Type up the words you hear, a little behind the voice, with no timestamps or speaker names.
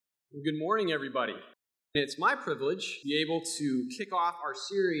Well, good morning, everybody. It's my privilege to be able to kick off our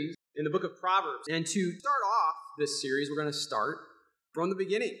series in the book of Proverbs. And to start off this series, we're going to start from the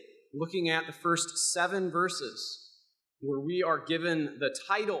beginning, looking at the first 7 verses, where we are given the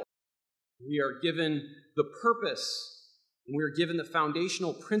title, we are given the purpose, and we are given the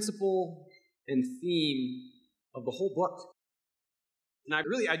foundational principle and theme of the whole book. And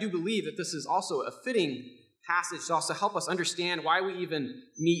I do believe that this is also a fitting passage to also help us understand why we even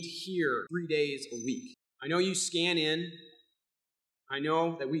meet here 3 days a week. I know you scan in. I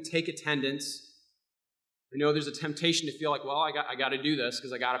know that we take attendance. I know there's a temptation to feel like, well, I got to do this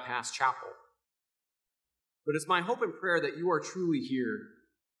because I got to pass chapel. But it's my hope and prayer that you are truly here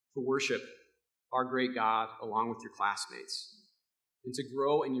to worship our great God along with your classmates and to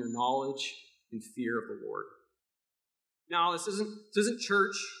grow in your knowledge and fear of the Lord. Now, this isn't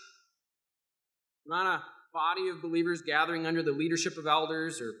church. We're not a body of believers gathering under the leadership of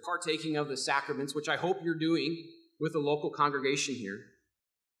elders or partaking of the sacraments, which I hope you're doing with a local congregation here.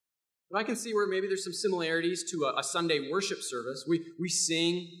 But I can see where maybe there's some similarities to a Sunday worship service. We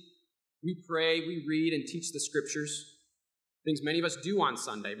sing, we pray, we read and teach the scriptures, things many of us do on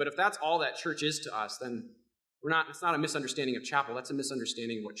Sunday. But if that's all that church is to us, then it's not a misunderstanding of chapel. That's a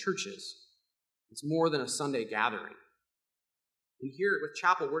misunderstanding of what church is. It's more than a Sunday gathering. And here with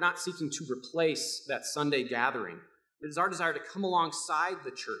chapel, we're not seeking to replace that Sunday gathering. It is our desire to come alongside the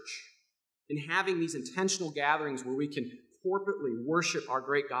church in having these intentional gatherings where we can corporately worship our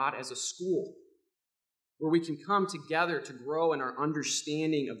great God as a school, where we can come together to grow in our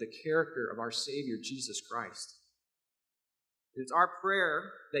understanding of the character of our Savior, Jesus Christ. And it's our prayer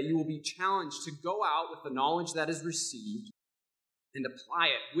that you will be challenged to go out with the knowledge that is received and apply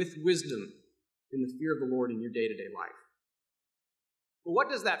it with wisdom in the fear of the Lord in your day-to-day life. But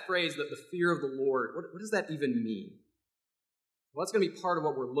what does that phrase, that the fear of the Lord, what does that even mean? Well, that's going to be part of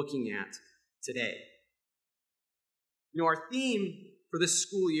what we're looking at today. You know, our theme for this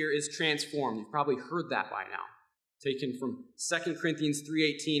school year is transformed. You've probably heard that by now, taken from 2 Corinthians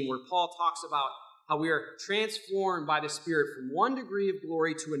 3:18, where Paul talks about how we are transformed by the Spirit from one degree of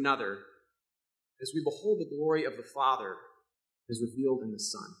glory to another as we behold the glory of the Father as revealed in the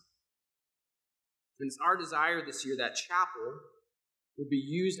Son. And it's our desire this year that chapel will be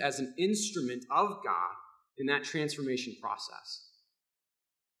used as an instrument of God in that transformation process.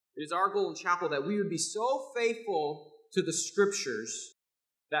 It is our goal in chapel that we would be so faithful to the scriptures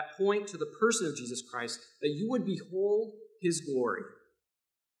that point to the person of Jesus Christ that you would behold his glory,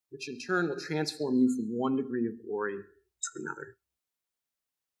 which in turn will transform you from one degree of glory to another.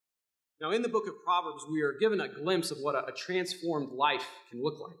 Now, in the book of Proverbs, we are given a glimpse of what a transformed life can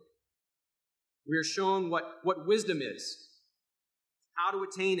look like. We are shown what wisdom is, how to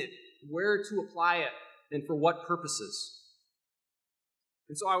attain it, where to apply it, and for what purposes.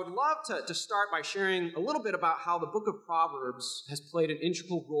 And so I would love to start by sharing a little bit about how the book of Proverbs has played an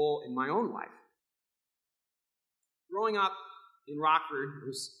integral role in my own life. Growing up in Rockford, I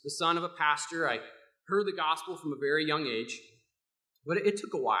was the son of a pastor. I heard the gospel from a very young age, but it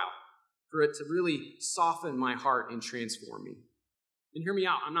took a while for it to really soften my heart and transform me. And hear me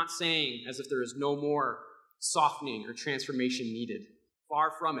out, I'm not saying as if there is no more softening or transformation needed.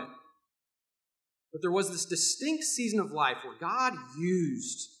 Far from it. But there was this distinct season of life where God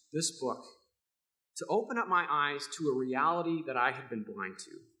used this book to open up my eyes to a reality that I had been blind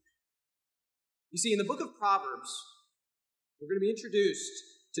to. You see, in the book of Proverbs, we're going to be introduced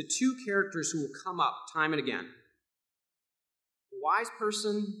to 2 characters who will come up time and again. The wise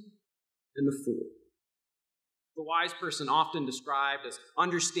person and the fool. The wise person often described as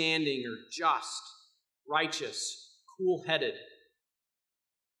understanding or just, righteous, cool-headed.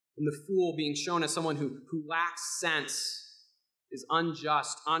 And the fool being shown as someone who lacks sense, is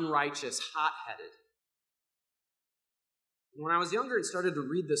unjust, unrighteous, hot-headed. And when I was younger and started to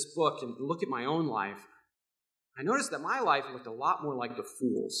read this book and look at my own life, I noticed that my life looked a lot more like the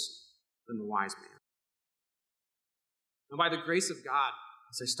fool's than the wise man. And by the grace of God,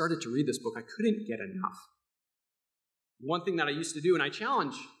 as I started to read this book, I couldn't get enough. One thing that I used to do, and I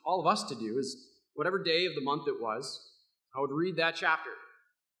challenge all of us to do, is whatever day of the month it was, I would read that chapter.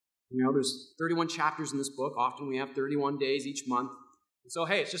 You know, there's 31 chapters in this book. Often we have 31 days each month. And so,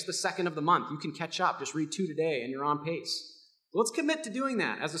 hey, it's just the second of the month. You can catch up. Just read 2 today, and you're on pace. So let's commit to doing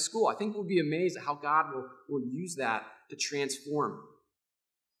that as a school. I think we'll be amazed at how God will use that to transform.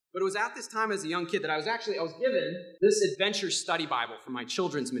 But it was at this time as a young kid that I was given this adventure study Bible from my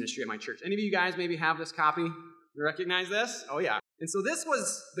children's ministry at my church. Any of you guys maybe have this copy? You recognize this? Oh, yeah. And so this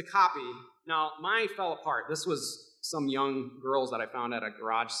was the copy. Now, mine fell apart. This was some young girls that I found at a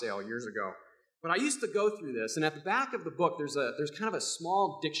garage sale years ago. But I used to go through this, and at the back of the book, there's kind of a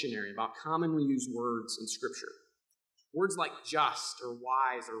small dictionary about commonly used words in Scripture. Words like just or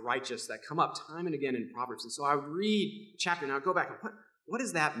wise or righteous that come up time and again in Proverbs. And so I would read a chapter, and I would go back and what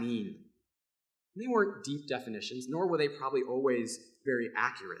does that mean? And they weren't deep definitions, nor were they probably always very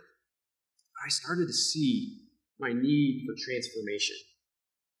accurate. But I started to see my need for transformation.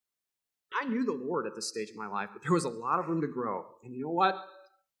 I knew the Lord at this stage of my life, but there was a lot of room to grow. And you know what?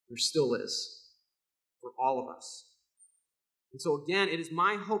 There still is for all of us. And so again, it is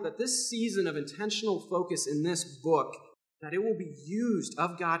my hope that this season of intentional focus in this book, that it will be used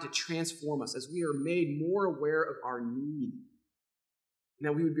of God to transform us as we are made more aware of our need. And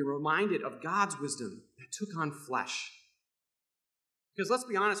that we would be reminded of God's wisdom that took on flesh. Because let's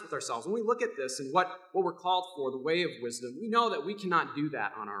be honest with ourselves. When we look at this and what we're called for, the way of wisdom, we know that we cannot do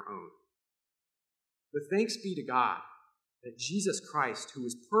that on our own. But thanks be to God that Jesus Christ, who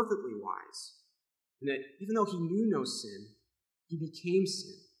was perfectly wise, and that even though he knew no sin, he became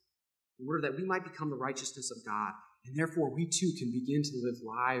sin, in order that we might become the righteousness of God, and therefore we too can begin to live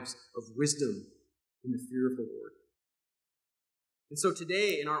lives of wisdom in the fear of the Lord. And so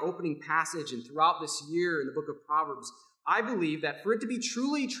today, in our opening passage and throughout this year in the book of Proverbs, I believe that for it to be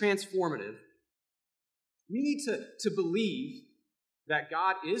truly transformative, we need to believe that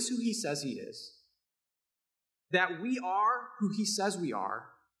God is who he says he is, that we are who he says we are,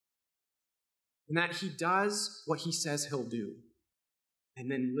 and that he does what he says he'll do, and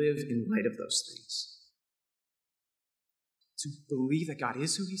then live in light of those things. To believe that God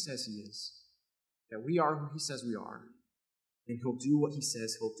is who he says he is, that we are who he says we are, and he'll do what he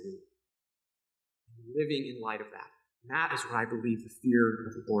says he'll do, and living in light of that. And that is what I believe the fear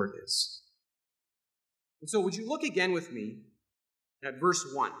of the Lord is. And so would you look again with me at verse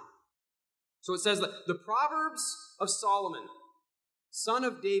 1? So it says that the Proverbs of Solomon, son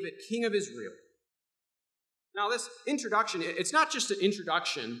of David, king of Israel. Now this introduction, it's not just an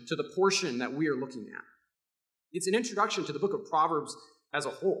introduction to the portion that we are looking at. It's an introduction to the book of Proverbs as a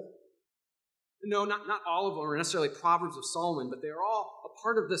whole. No, not all of them are necessarily Proverbs of Solomon, but they are all a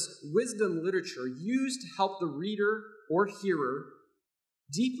part of this wisdom literature used to help the reader or hearer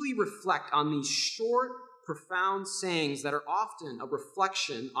deeply reflect on these short, profound sayings that are often a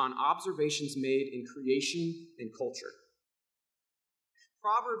reflection on observations made in creation and culture.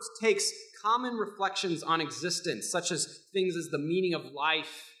 Proverbs takes common reflections on existence, such as things as the meaning of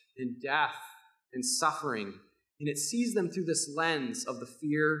life and death and suffering, and it sees them through this lens of the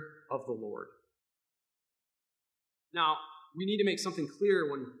fear of the Lord. Now, we need to make something clear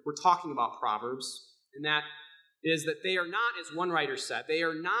when we're talking about Proverbs, and that is that they are not, as one writer said, they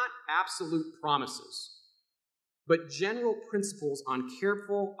are not absolute promises, but general principles on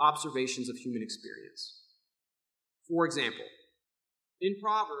careful observations of human experience. For example, in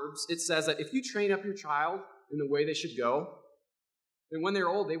Proverbs, it says that if you train up your child in the way they should go, then when they're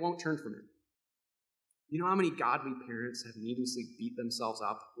old, they won't turn from it. You know how many godly parents have needlessly beat themselves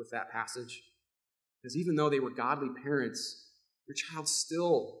up with that passage? Because even though they were godly parents, your child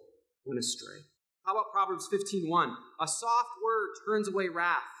still went astray. How about Proverbs 15:1? A soft word turns away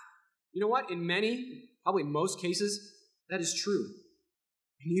wrath. You know what? In many, probably most cases, that is true.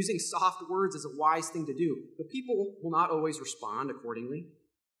 And using soft words is a wise thing to do, but people will not always respond accordingly.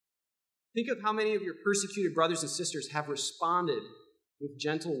 Think of how many of your persecuted brothers and sisters have responded with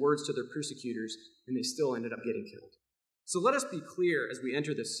gentle words to their persecutors, and they still ended up getting killed. So let us be clear as we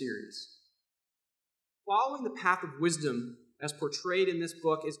enter this series. Following the path of wisdom, as portrayed in this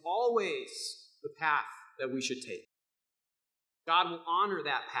book, is always the path that we should take. God will honor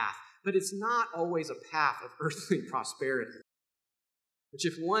that path, but it's not always a path of earthly prosperity. Which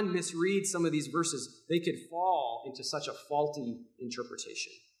if one misreads some of these verses, they could fall into such a faulty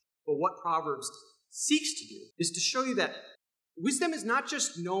interpretation. But what Proverbs seeks to do is to show you that wisdom is not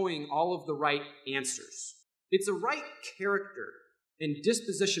just knowing all of the right answers. It's a right character and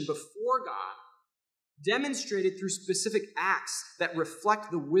disposition before God, demonstrated through specific acts that reflect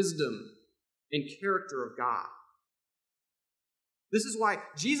the wisdom and character of God. This is why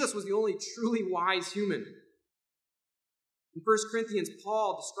Jesus was the only truly wise human. In 1 Corinthians,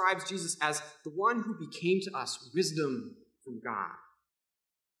 Paul describes Jesus as the one who became to us wisdom from God.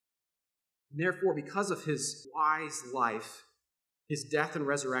 And therefore, because of his wise life, his death and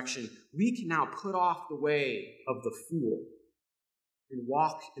resurrection, we can now put off the way of the fool and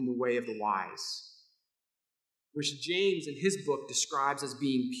walk in the way of the wise, which James in his book describes as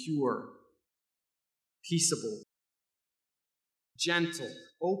being pure, peaceable, gentle,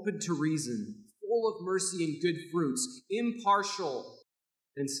 open to reason, full of mercy and good fruits, impartial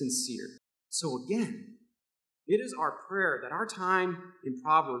and sincere. So again, it is our prayer that our time in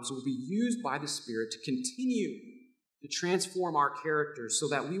Proverbs will be used by the Spirit to continue to transform our characters so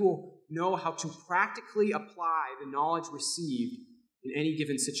that we will know how to practically apply the knowledge received in any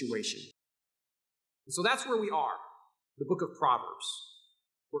given situation. And so that's where we are, the book of Proverbs,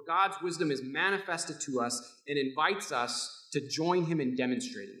 where God's wisdom is manifested to us and invites us to join him in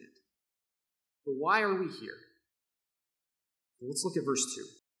demonstrating it. But why are we here? Well, let's look at verse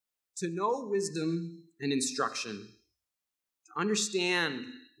 2. To know wisdom and instruction, to understand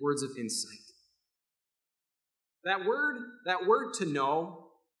words of insight. That word to know,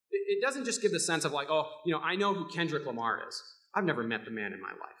 it doesn't just give the sense of like, I know who Kendrick Lamar is. I've never met the man in my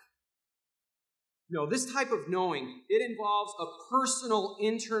life. No, this type of knowing, it involves a personal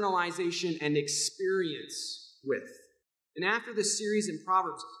internalization and experience with. And after this series in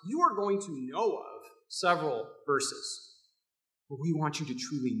Proverbs, you are going to know of several verses. But we want you to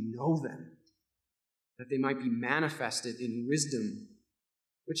truly know them, that they might be manifested in wisdom,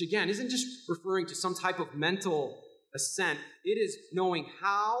 which again isn't just referring to some type of mental assent. It is knowing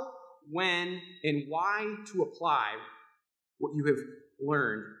how, when, and why to apply what you have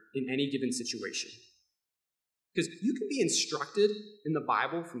learned in any given situation. Because you can be instructed in the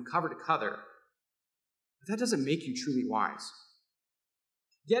Bible from cover to cover, but that doesn't make you truly wise.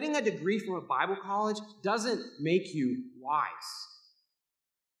 Getting a degree from a Bible college doesn't make you wise.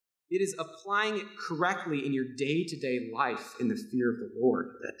 It is applying it correctly in your day-to-day life in the fear of the Lord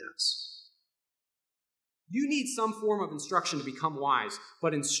that does. You need some form of instruction to become wise,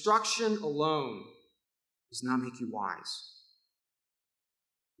 but instruction alone does not make you wise.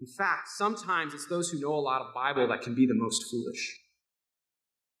 In fact, sometimes it's those who know a lot of Bible that can be the most foolish,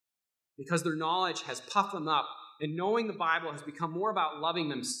 because their knowledge has puffed them up, and knowing the Bible has become more about loving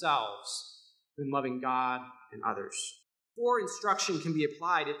themselves than loving God and others. Before instruction can be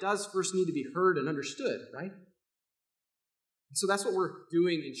applied, it does first need to be heard and understood, right? And so that's what we're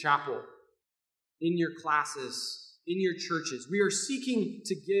doing in chapel, in your classes, in your churches. We are seeking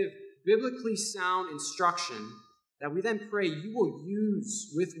to give biblically sound instruction that we then pray you will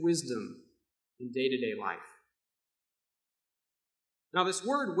use with wisdom in day-to-day life. Now, this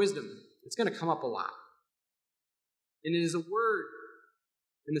word wisdom, it's going to come up a lot. And it is a word,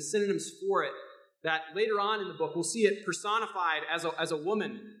 and the synonyms for it, that later on in the book, we'll see it personified as a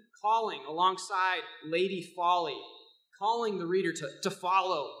woman calling alongside Lady Folly, calling the reader to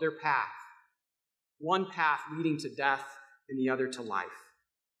follow their path. One path leading to death and the other to life.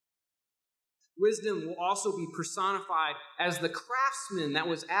 Wisdom will also be personified as the craftsman that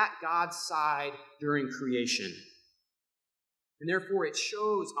was at God's side during creation. And therefore, it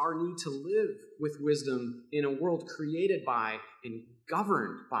shows our need to live with wisdom in a world created by and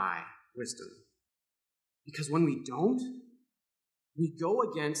governed by wisdom. Because when we don't, we go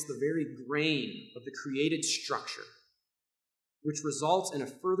against the very grain of the created structure, which results in a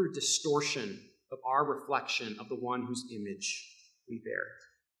further distortion of our reflection of the one whose image we bear.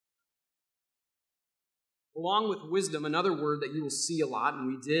 Along with wisdom, another word that you will see a lot, and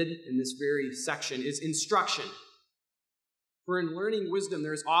we did in this very section, is instruction. For in learning wisdom,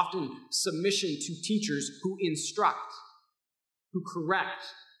 there is often submission to teachers who instruct, who correct,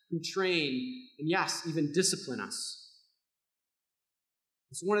 who train, and yes, even discipline us.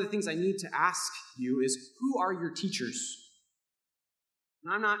 So one of the things I need to ask you is, who are your teachers?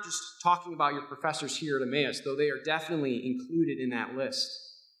 And I'm not just talking about your professors here at Emmaus, though they are definitely included in that list.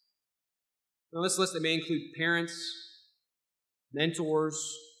 Now, this list may include parents, mentors,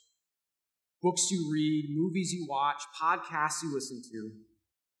 books you read, movies you watch, podcasts you listen to.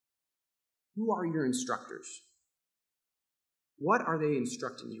 Who are your instructors? What are they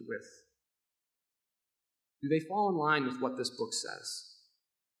instructing you with? Do they fall in line with what this book says?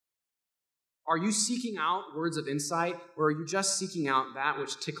 Are you seeking out words of insight, or are you just seeking out that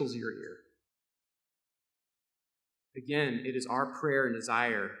which tickles your ear? Again, it is our prayer and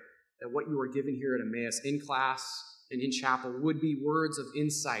desire that what you are given here at Emmaus, in class and in chapel, would be words of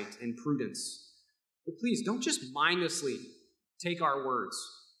insight and prudence. But please, don't just mindlessly take our words.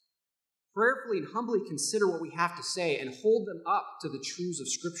 Prayerfully and humbly consider what we have to say and hold them up to the truths of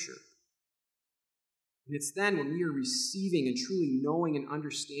Scripture. And it's then when we are receiving and truly knowing and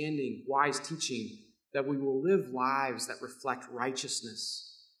understanding wise teaching that we will live lives that reflect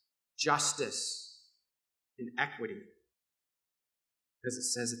righteousness, justice, and equity, as it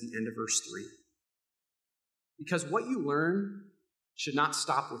says at the end of verse 3. Because what you learn should not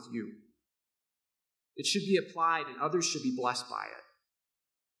stop with you. It should be applied, and others should be blessed by it.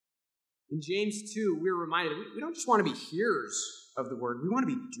 In James 2, we're reminded we don't just want to be hearers of the word, we want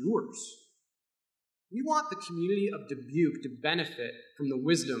to be doers. We want the community of Dubuque to benefit from the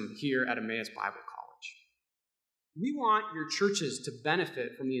wisdom here at Emmaus Bible College. We want your churches to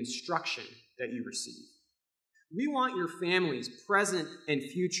benefit from the instruction that you receive. We want your families, present and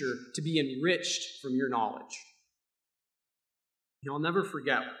future, to be enriched from your knowledge. I'll never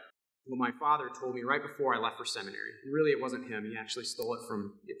forget what my father told me right before I left for seminary. And really, it wasn't him. He actually stole it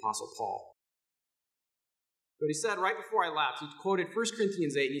from the Apostle Paul. But he said right before I left, he quoted 1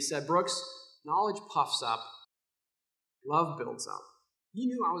 Corinthians 8, and he said, Brooks, knowledge puffs up, love builds up. He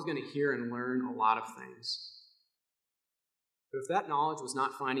knew I was going to hear and learn a lot of things. But if that knowledge was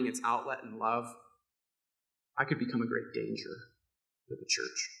not finding its outlet in love, I could become a great danger to the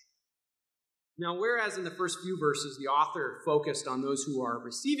church. Now, whereas in the first few verses, the author focused on those who are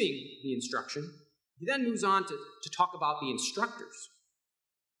receiving the instruction, he then moves on to talk about the instructors.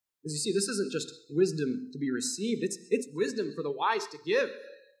 As you see, this isn't just wisdom to be received, it's wisdom for the wise to give.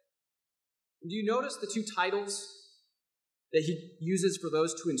 Do you notice the two titles that he uses for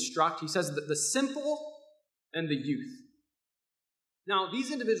those to instruct? He says that the simple and the youth. Now,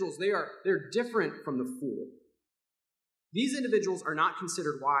 these individuals, they're different from the fool. These individuals are not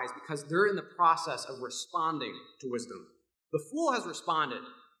considered wise because they're in the process of responding to wisdom. The fool has responded,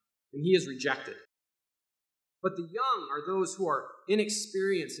 and he is rejected. But the young are those who are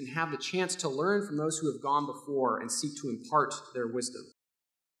inexperienced and have the chance to learn from those who have gone before and seek to impart their wisdom.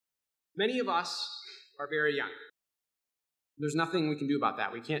 Many of us are very young. There's nothing we can do about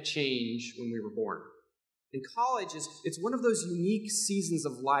that. We can't change when we were born. And college it's one of those unique seasons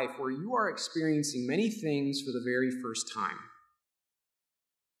of life where you are experiencing many things for the very first time.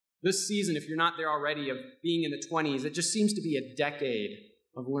 This season, if you're not there already, of being in the 20s, it just seems to be a decade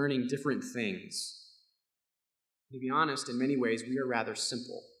of learning different things. To be honest, in many ways, we are rather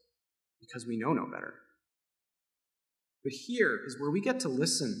simple because we know no better. But here is where we get to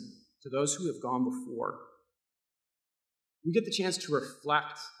listen to those who have gone before. We get the chance to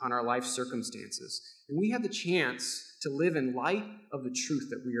reflect on our life circumstances, and we have the chance to live in light of the truth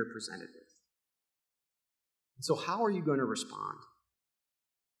that we are presented with. And so how are you going to respond?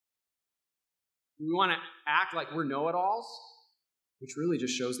 Do we want to act like we're know-it-alls, which really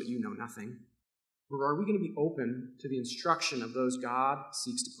just shows that you know nothing? Or are we going to be open to the instruction of those God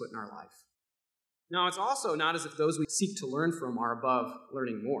seeks to put in our life? Now, it's also not as if those we seek to learn from are above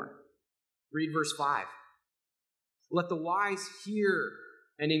learning more. Read verse 5. Let the wise hear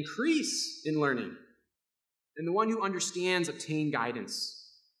and increase in learning, and the one who understands obtain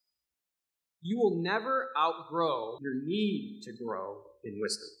guidance. You will never outgrow your need to grow in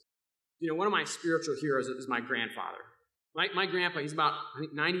wisdom. You know, one of my spiritual heroes is my grandfather. My grandpa, he's about, I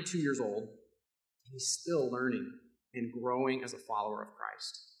think, 92 years old. He's still learning and growing as a follower of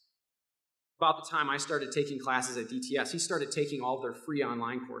Christ. About the time I started taking classes at DTS, he started taking all of their free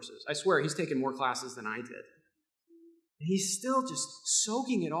online courses. I swear, he's taken more classes than I did. He's still just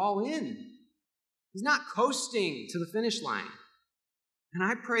soaking it all in. He's not coasting to the finish line. And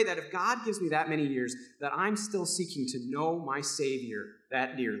I pray that if God gives me that many years, that I'm still seeking to know my Savior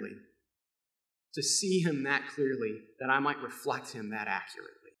that dearly, to see him that clearly, that I might reflect him that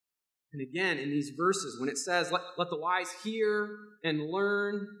accurately. And again, in these verses, when it says, let the wise hear and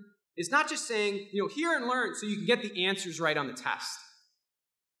learn, it's not just saying, hear and learn so you can get the answers right on the test.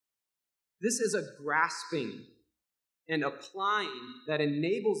 This is a grasping and applying that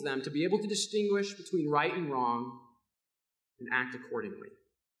enables them to be able to distinguish between right and wrong and act accordingly.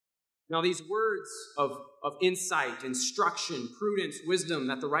 Now, these words of insight, instruction, prudence, wisdom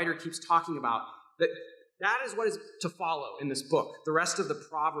that the writer keeps talking about, that is what is to follow in this book, the rest of the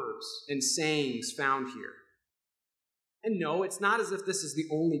Proverbs and sayings found here. And no, it's not as if this is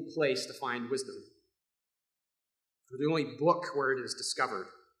the only place to find wisdom, or the only book where it is discovered.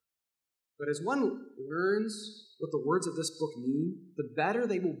 But as one learns what the words of this book mean, the better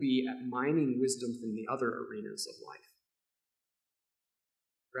they will be at mining wisdom from the other arenas of life.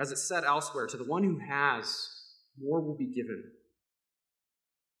 For as it's said elsewhere, to the one who has, more will be given.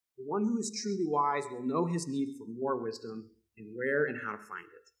 The one who is truly wise will know his need for more wisdom and where and how to find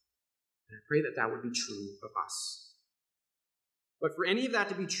it. And I pray that that would be true of us. But for any of that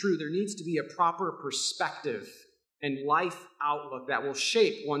to be true, there needs to be a proper perspective and life outlook that will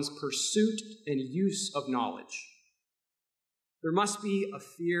shape one's pursuit and use of knowledge. There must be a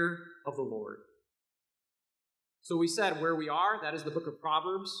fear of the Lord. So we said where we are, that is the book of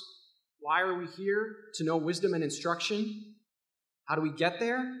Proverbs. Why are we here? To know wisdom and instruction. How do we get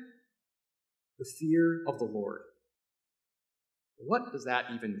there? The fear of the Lord. What does that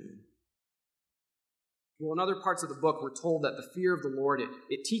even mean? Well, in other parts of the book, we're told that the fear of the Lord,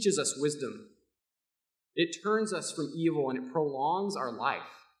 it teaches us wisdom. It turns us from evil and it prolongs our life.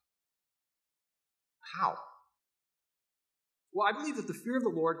 How? Well, I believe that the fear of the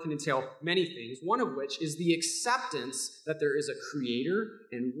Lord can entail many things, one of which is the acceptance that there is a creator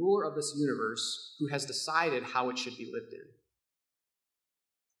and ruler of this universe who has decided how it should be lived in.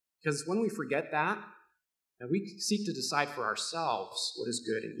 Because when we forget that, we seek to decide for ourselves what is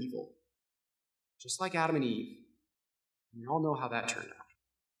good and evil. Just like Adam and Eve. We all know how that turned out.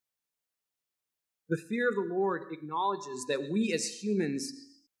 The fear of the Lord acknowledges that we as humans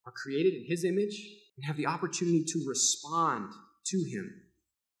are created in His image and have the opportunity to respond to Him.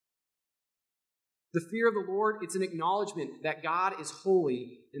 The fear of the Lord, it's an acknowledgement that God is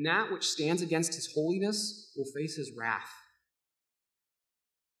holy, and that which stands against His holiness will face His wrath.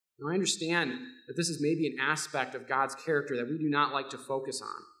 Now, I understand that this is maybe an aspect of God's character that we do not like to focus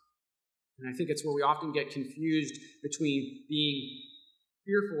on. And I think it's where we often get confused between being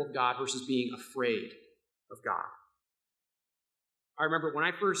fearful of God versus being afraid of God. I remember when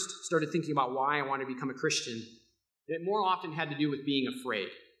I first started thinking about why I wanted to become a Christian, it more often had to do with being afraid.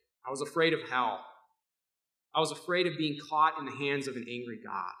 I was afraid of hell. I was afraid of being caught in the hands of an angry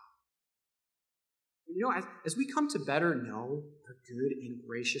God. You know, as we come to better know our good and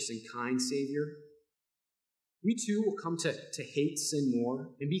gracious and kind Savior, we too will come to hate sin more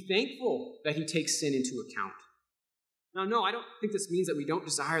and be thankful that He takes sin into account. Now, no, I don't think this means that we don't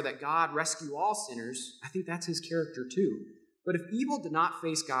desire that God rescue all sinners. I think that's His character too. But if evil did not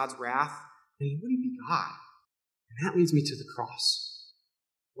face God's wrath, then He wouldn't be God. And that leads me to the cross,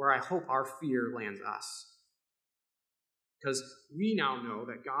 where I hope our fear lands us. Because we now know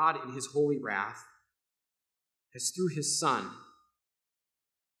that God, in His holy wrath, has through His Son,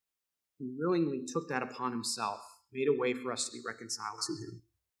 who willingly took that upon Himself, made a way for us to be reconciled to Him.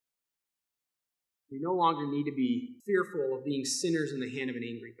 We no longer need to be fearful of being sinners in the hand of an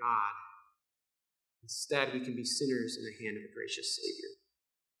angry God. Instead, we can be sinners in the hand of a gracious Savior,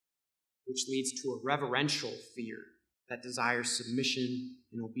 which leads to a reverential fear that desires submission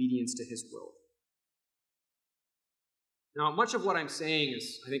and obedience to His will. Now, much of what I'm saying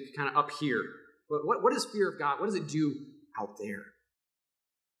is, I think, kind of up here. But what is fear of God? What does it do out there?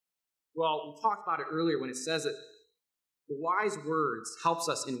 Well, we talked about it earlier when it says that the wise words helps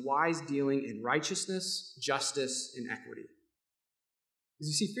us in wise dealing in righteousness, justice, and equity. As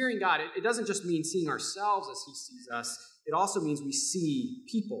you see, fearing God, it doesn't just mean seeing ourselves as He sees us. It also means we see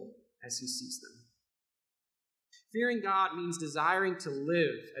people as He sees them. Fearing God means desiring to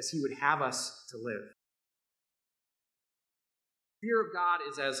live as He would have us to live. Fear of God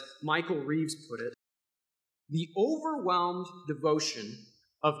is, as Michael Reeves put it, the overwhelmed devotion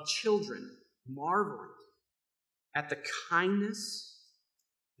of children marveling at the kindness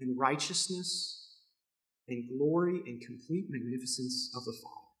and righteousness and glory and complete magnificence of the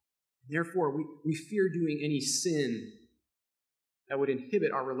Father. Therefore, we fear doing any sin that would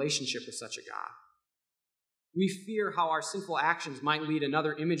inhibit our relationship with such a God. We fear how our sinful actions might lead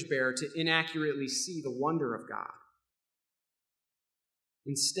another image bearer to inaccurately see the wonder of God.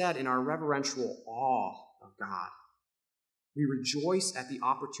 Instead, in our reverential awe of God, we rejoice at the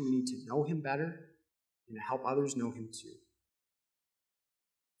opportunity to know Him better and to help others know Him too.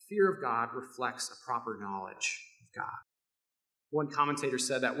 Fear of God reflects a proper knowledge of God. One commentator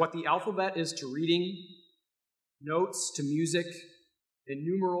said that what the alphabet is to reading, notes to music, and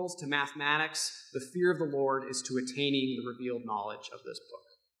numerals to mathematics, the fear of the Lord is to attaining the revealed knowledge of this book.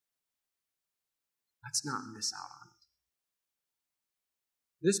 Let's not miss out on it.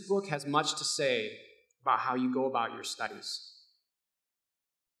 This book has much to say about how you go about your studies.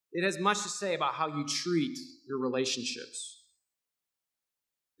 It has much to say about how you treat your relationships.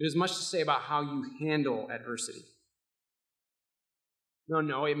 It has much to say about how you handle adversity.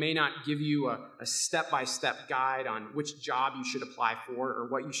 No, it may not give you a step-by-step guide on which job you should apply for or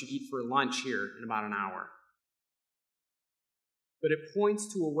what you should eat for lunch here in about an hour. But it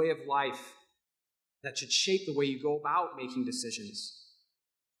points to a way of life that should shape the way you go about making decisions,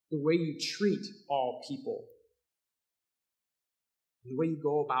 the way you treat all people, and the way you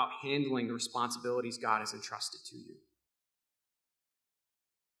go about handling the responsibilities God has entrusted to you.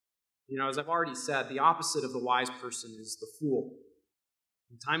 You know, as I've already said, the opposite of the wise person is the fool.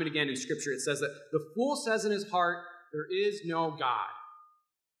 And time and again in Scripture, it says that the fool says in his heart, there is no God,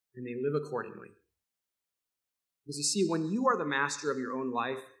 and they live accordingly. Because you see, when you are the master of your own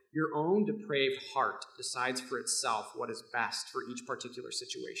life, your own depraved heart decides for itself what is best for each particular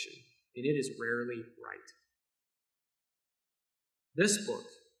situation, and it is rarely right. This book,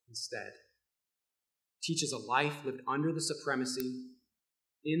 instead, teaches a life lived under the supremacy,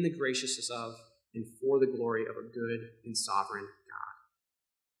 in the graciousness of, and for the glory of a good and sovereign God.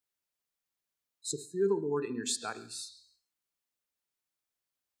 So fear the Lord in your studies.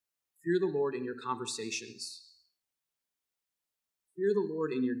 Fear the Lord in your conversations. Fear the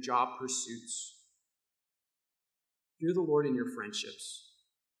Lord in your job pursuits. Fear the Lord in your friendships.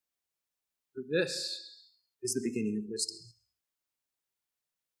 For this is the beginning of wisdom.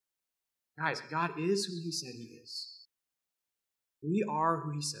 Guys, God is who he said he is. We are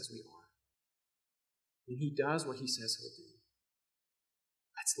who he says we are. And he does what he says he'll do.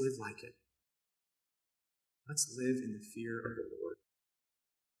 Let's live like it. Let's live in the fear of the Lord.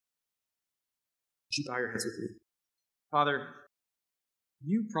 Would you bow your heads with me? Father,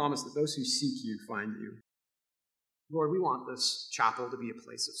 you promise that those who seek you find you. Lord, we want this chapel to be a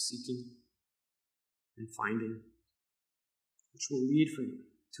place of seeking and finding, which will lead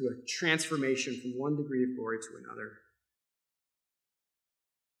to a transformation from one degree of glory to another.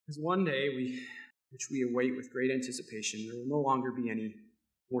 Because one day, which we await with great anticipation, there will no longer be any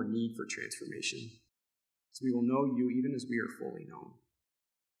more need for transformation. So we will know you even as we are fully known.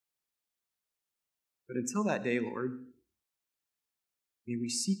 But until that day, Lord, may we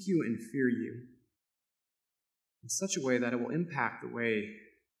seek you and fear you in such a way that it will impact the way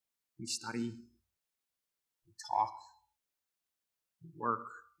we study, we talk, we work,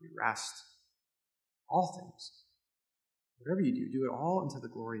 we rest, all things. Whatever you do, do it all unto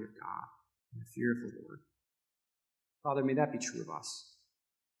the glory of God and the fear of the Lord. Father, may that be true of us.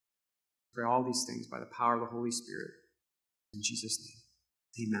 I pray all these things by the power of the Holy Spirit. In Jesus'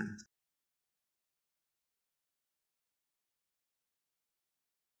 name, amen.